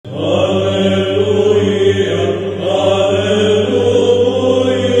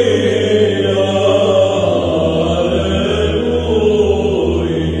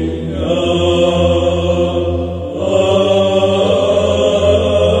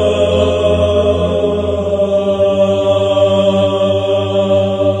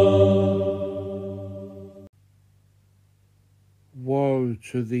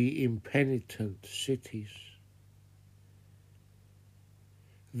impenitent cities.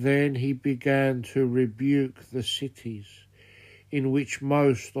 Then he began to rebuke the cities in which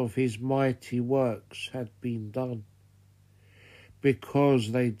most of his mighty works had been done,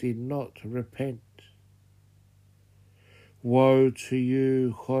 because they did not repent. Woe to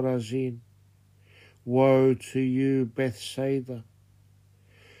you, Chorazin! Woe to you, Bethsaida!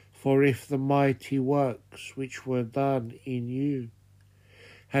 For if the mighty works which were done in you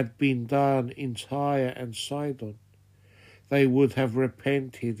had been done in Tyre and Sidon, they would have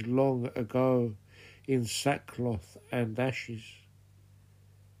repented long ago in sackcloth and ashes.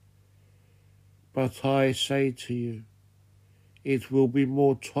 But I say to you, it will be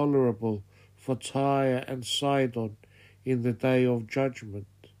more tolerable for Tyre and Sidon in the day of judgment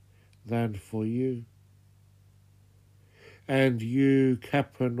than for you. And you,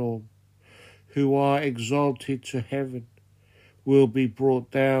 Capernaum, who are exalted to heaven, will be brought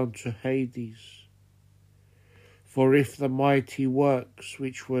down to Hades. For if the mighty works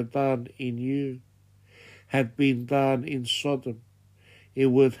which were done in you had been done in Sodom, it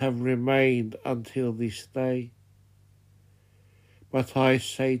would have remained until this day. But I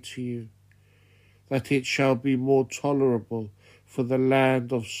say to you that it shall be more tolerable for the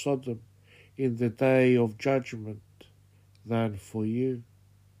land of Sodom in the day of judgment than for you.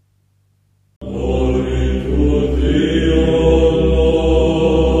 Glory to thee, O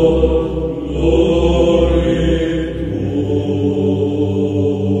Lord, glory to thee.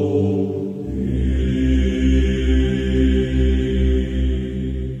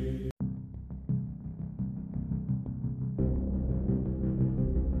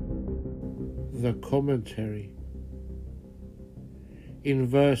 The Commentary. In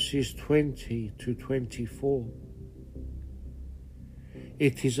verses 20 to 24,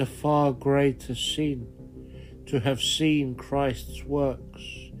 it is a far greater sin to have seen Christ's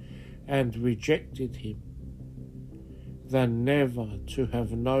works and rejected him than never to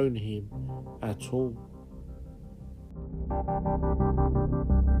have known him at all.